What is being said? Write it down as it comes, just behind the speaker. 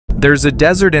There's a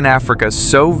desert in Africa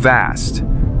so vast,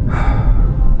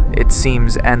 it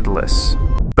seems endless.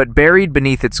 But buried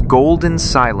beneath its golden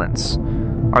silence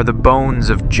are the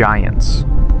bones of giants.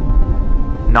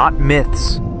 Not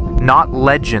myths, not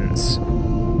legends,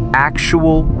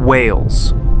 actual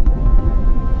whales.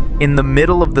 In the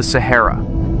middle of the Sahara.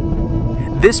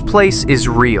 This place is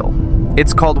real.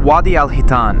 It's called Wadi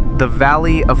Al-Hitan, the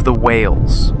Valley of the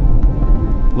Whales.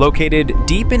 Located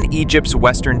deep in Egypt's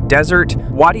western desert,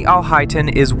 Wadi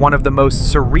Al-Hitan is one of the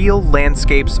most surreal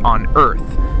landscapes on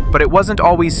Earth, but it wasn't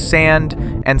always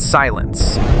sand and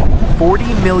silence. 40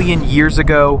 million years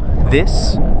ago,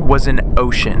 this was an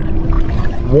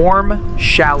ocean. Warm,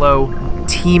 shallow,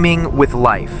 teeming with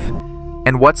life.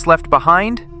 And what's left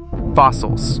behind?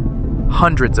 Fossils.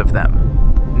 Hundreds of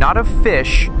them. Not of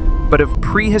fish, but of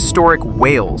prehistoric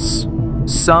whales.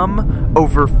 Some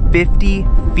over 50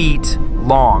 feet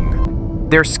long.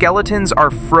 Their skeletons are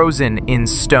frozen in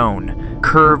stone.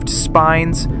 Curved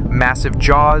spines, massive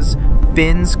jaws,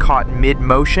 fins caught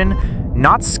mid-motion,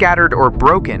 not scattered or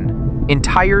broken,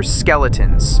 entire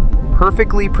skeletons,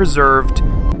 perfectly preserved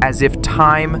as if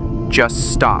time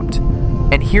just stopped.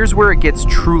 And here's where it gets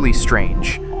truly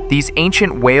strange. These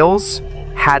ancient whales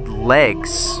had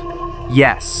legs.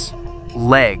 Yes,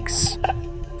 legs.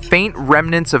 Faint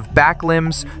remnants of back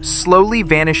limbs slowly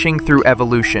vanishing through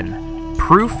evolution.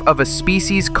 Proof of a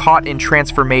species caught in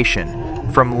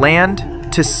transformation, from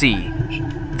land to sea.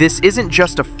 This isn't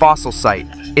just a fossil site,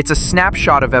 it's a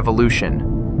snapshot of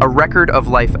evolution, a record of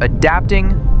life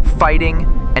adapting, fighting,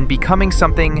 and becoming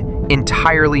something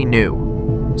entirely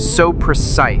new. So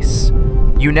precise.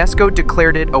 UNESCO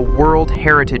declared it a World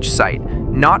Heritage Site,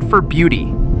 not for beauty,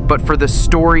 but for the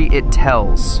story it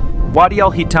tells. Wadi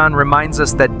Al-Hitan reminds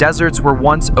us that deserts were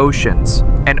once oceans,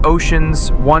 and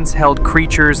oceans once held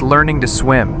creatures learning to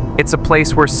swim. It's a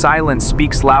place where silence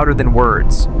speaks louder than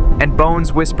words, and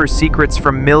bones whisper secrets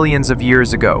from millions of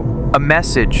years ago. A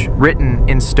message written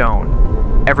in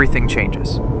stone. Everything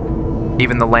changes,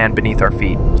 even the land beneath our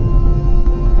feet.